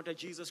God anointed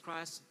Jesus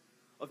Christ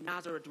of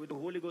Nazareth with the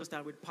Holy Ghost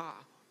and with power,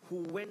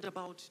 who went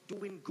about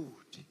doing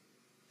good,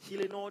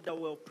 healing all that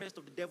were oppressed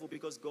of the devil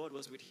because God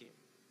was with him.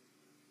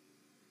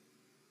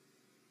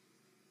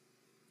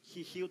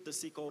 He healed the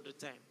sick all the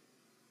time.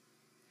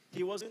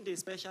 He wasn't a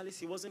specialist.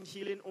 He wasn't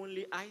healing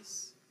only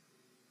eyes,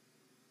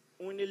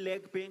 only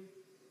leg pain,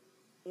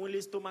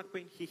 only stomach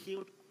pain. He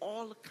healed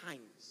all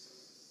kinds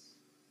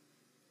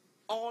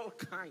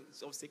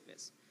of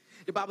sickness.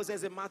 The Bible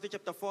says in Matthew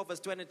chapter 4, verse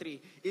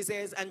 23, it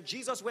says, and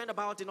Jesus went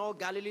about in all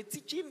Galilee,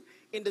 teaching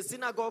in the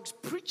synagogues,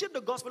 preaching the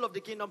gospel of the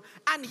kingdom,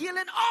 and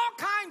healing all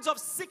kinds of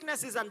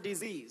sicknesses and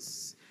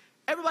disease.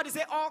 Everybody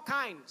say all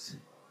kinds.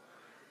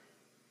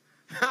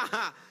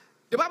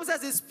 The Bible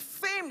says his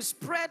fame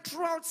spread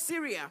throughout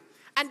Syria,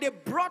 and they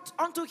brought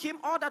unto him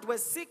all that were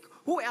sick,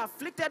 who were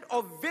afflicted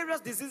of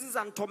various diseases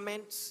and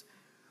torments,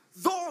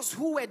 those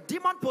who were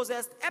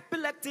demon-possessed,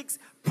 epileptics,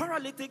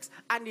 paralytics,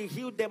 and he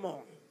healed them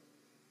all.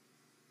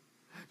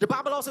 The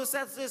Bible also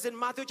says this in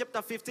Matthew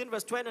chapter 15,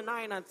 verse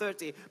 29 and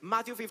 30.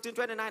 Matthew 15,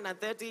 29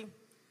 and 30.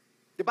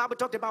 The Bible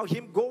talked about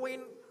him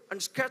going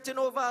and skirting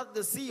over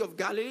the Sea of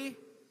Galilee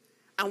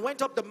and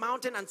went up the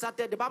mountain and sat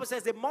there. The Bible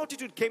says the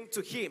multitude came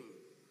to him,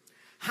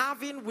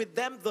 having with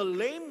them the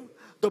lame,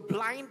 the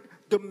blind,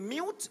 the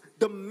mute,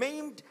 the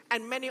maimed,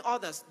 and many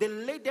others. They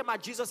laid them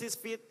at Jesus'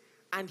 feet,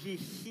 and he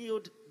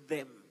healed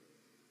them.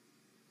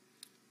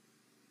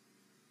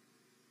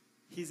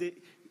 He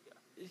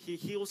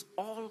heals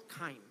all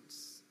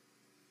kinds.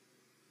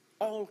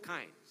 All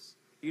kinds.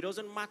 It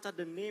doesn't matter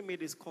the name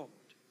it is called.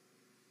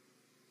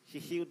 He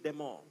healed them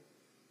all.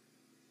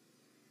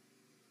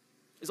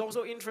 It's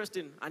also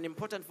interesting and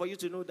important for you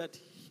to know that,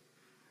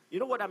 you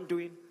know what I'm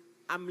doing?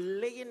 I'm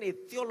laying a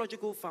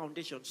theological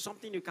foundation,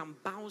 something you can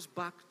bounce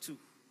back to,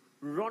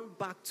 run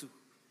back to,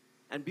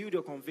 and build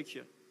your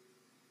conviction.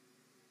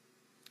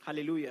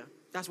 Hallelujah.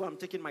 That's why I'm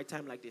taking my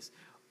time like this.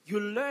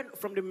 You learn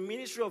from the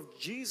ministry of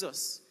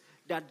Jesus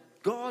that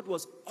God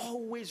was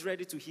always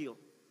ready to heal.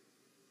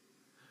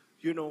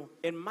 You know,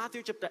 in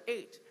Matthew chapter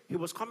 8, he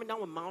was coming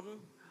down a mountain,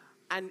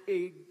 and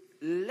a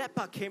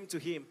leper came to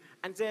him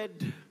and said,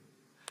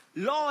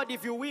 Lord,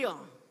 if you will,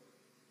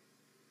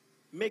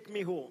 make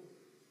me whole.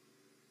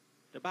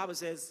 The Bible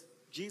says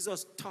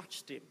Jesus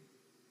touched him.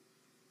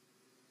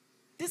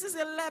 This is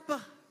a leper.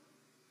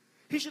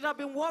 He should have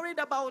been worried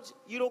about,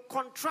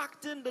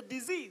 contracting the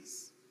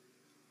disease.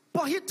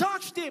 But he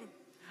touched him.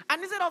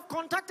 And instead of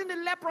contracting the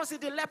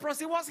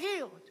leprosy was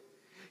healed.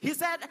 He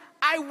said,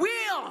 I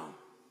will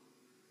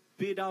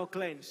be thou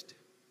cleansed.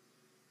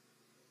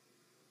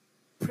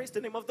 Praise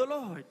the name of the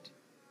Lord.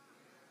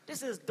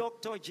 This is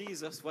Dr.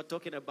 Jesus we're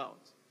talking about.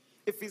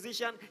 A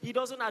physician, he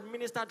doesn't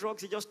administer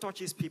drugs, he just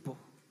touches people.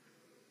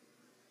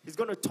 He's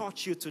going to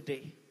touch you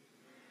today.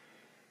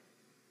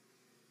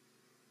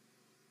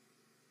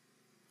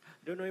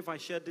 I don't know if I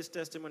shared this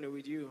testimony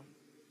with you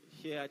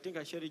here. I think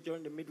I shared it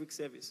during the midweek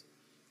service.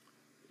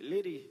 A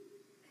lady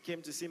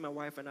came to see my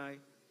wife and I,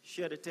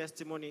 shared a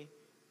testimony.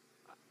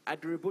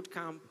 At the reboot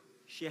camp,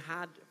 she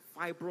had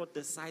fibroid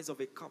the size of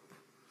a cup.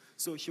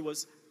 So she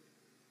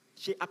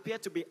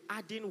appeared to be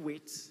adding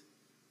weight,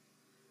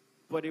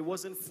 but it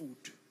wasn't food.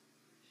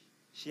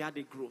 She had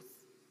a growth.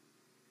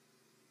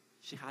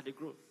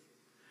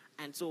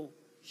 And so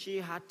she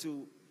had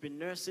to be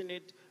nursing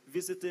it,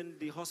 visiting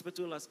the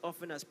hospital as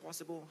often as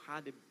possible,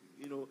 had a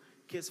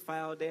case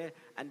file there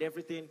and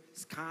everything,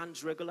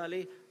 scans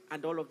regularly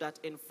and all of that.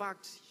 In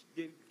fact,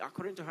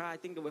 according to her, I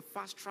think they were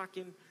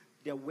fast-tracking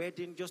their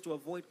wedding just to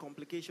avoid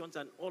complications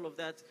and all of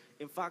that.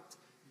 In fact,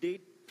 they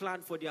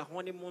planned for their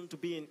honeymoon to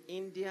be in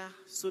India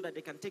so that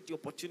they can take the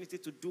opportunity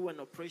to do an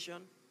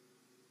operation.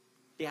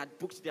 They had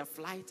booked their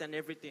flight and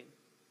everything.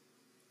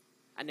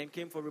 And then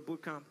came for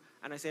reboot camp.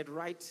 And I said,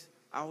 write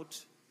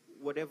out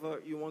whatever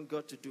you want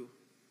God to do.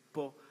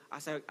 But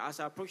as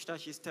I approached her,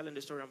 she's telling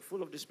the story. I'm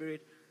full of the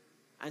Spirit.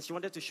 And she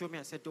wanted to show me.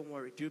 I said, don't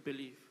worry. Do you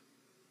believe?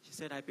 She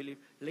said, I believe.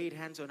 Laid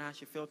hands on her.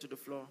 She fell to the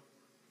floor.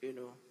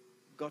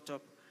 Got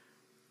up.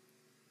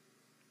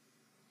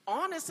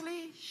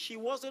 Honestly, she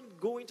wasn't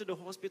going to the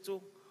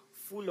hospital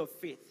full of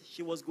faith.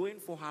 She was going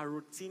for her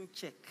routine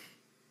check.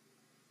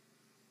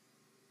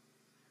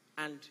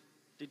 And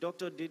the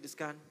doctor did the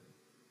scan.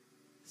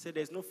 Said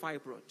there's no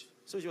fibroid.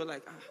 So she was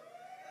like,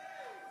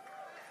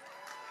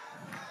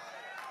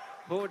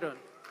 hold on.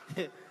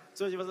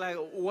 So she was like,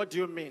 what do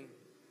you mean?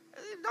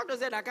 The doctor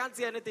said, I can't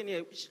see anything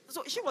here.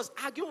 So she was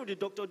arguing with the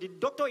doctor. The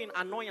doctor, in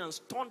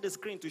annoyance, turned the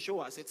screen to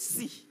show her. Said,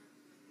 see.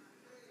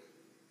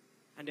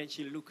 And then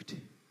she looked.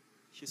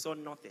 She saw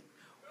nothing.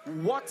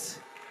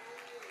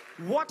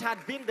 What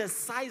had been the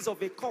size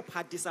of a cup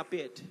had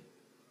disappeared.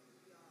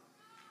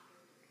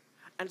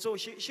 And so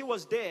she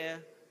was there,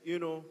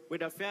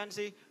 with her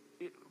fiancé.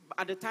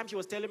 At the time she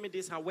was telling me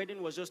this, her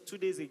wedding was just 2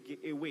 days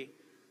away.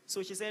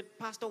 So she said,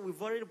 Pastor,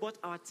 we've already bought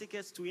our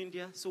tickets to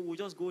India, so we'll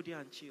just go there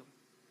and chill.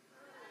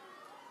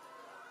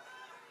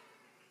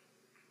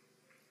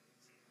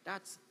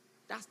 That's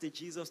the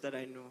Jesus that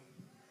I know.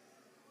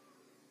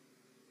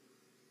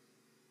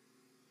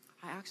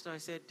 I asked her,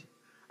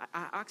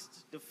 I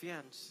asked the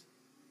fiancé,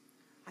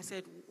 I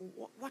said,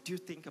 what do you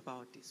think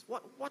about this?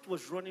 What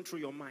was running through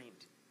your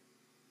mind?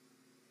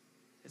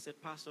 He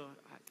said, Pastor,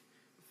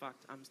 in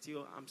fact, I'm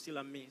still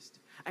amazed.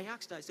 I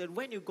asked her, I said,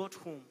 when you got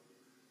home,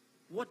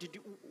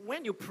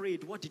 when you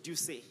prayed, what did you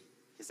say?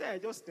 He said, I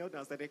just knelt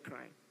and started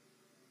crying.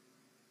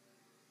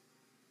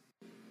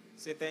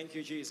 Say, thank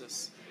you,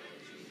 Jesus.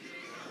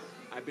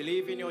 I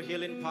believe in your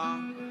healing power.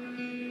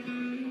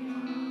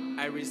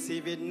 I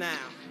receive it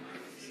now.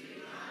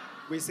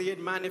 We see it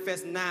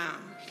manifest now.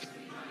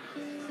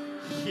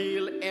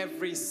 Heal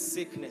every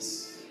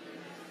sickness.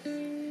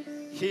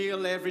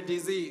 Heal every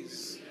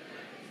disease.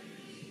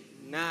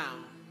 Now.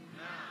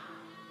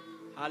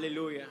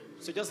 Hallelujah.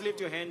 So just lift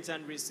your hands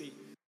and receive.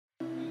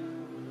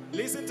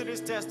 Listen to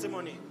this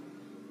testimony.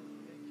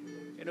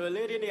 A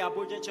lady in the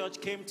Abuja church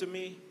came to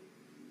me.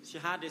 She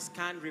had a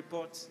scan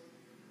report.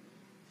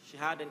 She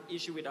had an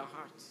issue with her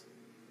heart.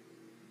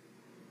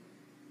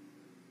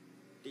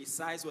 The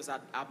size was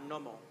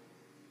abnormal.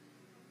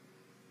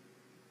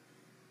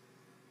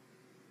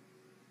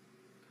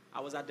 I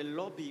was at the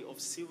lobby of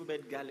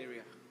Silverbird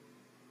Galleria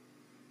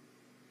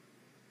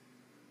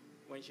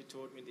when she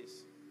told me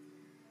this.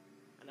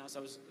 And as I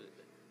was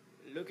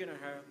looking at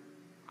her,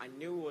 I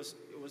knew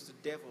it was the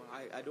devil.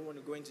 I don't want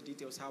to go into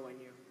details how I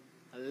knew.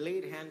 I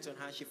laid hands on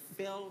her. She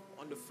fell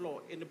on the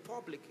floor in the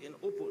public, in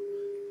open.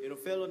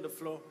 Fell on the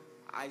floor.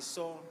 I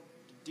saw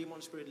the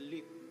demon spirit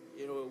leap,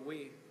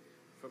 away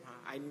from her.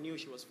 I knew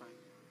she was fine.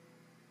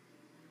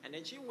 And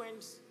then she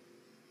went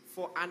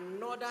for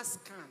another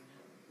scan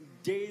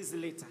days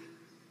later.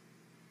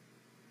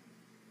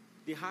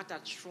 The heart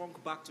had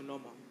shrunk back to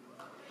normal.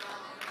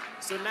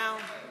 So now,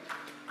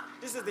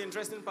 this is the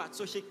interesting part.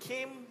 So she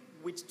came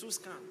with 2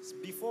 scans,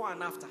 before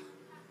and after.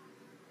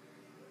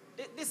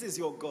 This is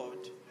your God.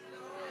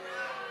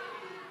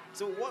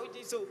 So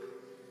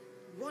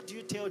what do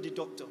you tell the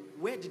doctor?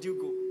 Where did you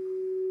go?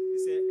 He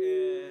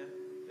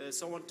said,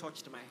 someone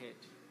touched my head.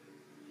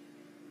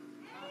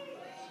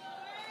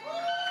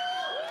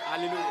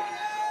 Hallelujah.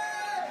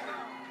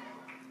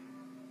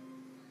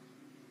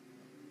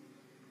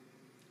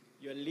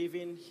 You're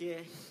living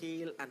here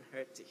hale and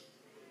hearty.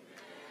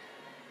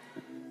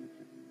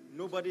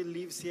 Nobody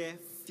lives here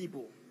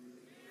feeble.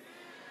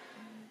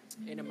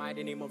 In the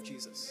mighty name of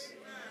Jesus.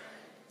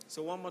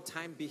 So one more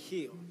time, be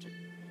healed.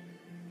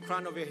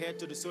 Crown of your head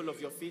to the sole of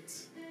your feet.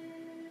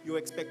 Your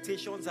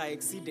expectations are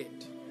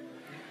exceeded.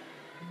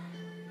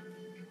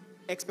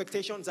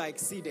 Expectations are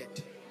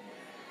exceeded.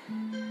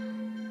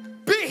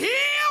 Be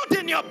healed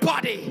in your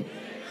body.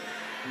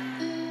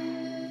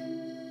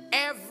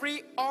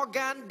 Every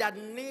organ that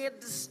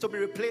needs to be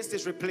replaced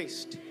is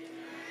replaced.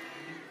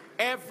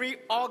 Every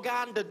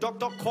organ the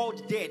doctor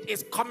called dead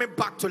is coming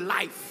back to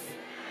life.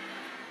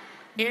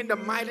 In the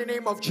mighty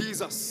name of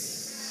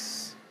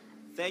Jesus.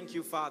 Thank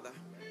you, Father.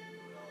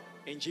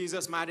 In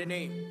Jesus' mighty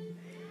name.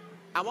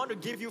 I want to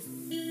give you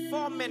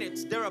 4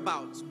 minutes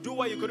thereabouts. Do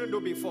what you couldn't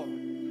do before.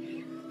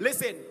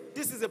 Listen,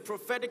 this is a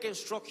prophetic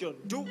instruction.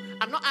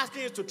 I'm not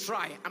asking you to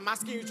try. I'm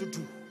asking you to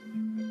do.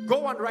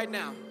 Go on right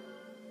now.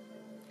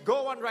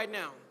 Go on right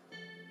now.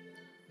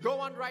 Go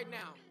on right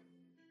now.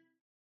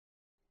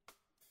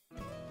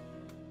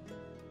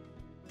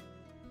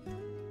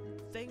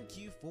 Thank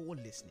you for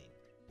listening.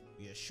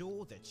 We are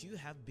sure that you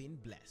have been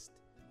blessed.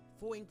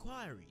 For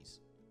inquiries,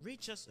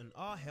 reach us on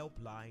our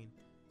helpline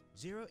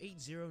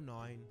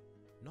 0809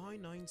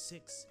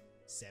 996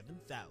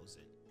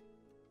 7000.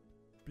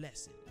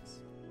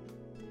 Blessings.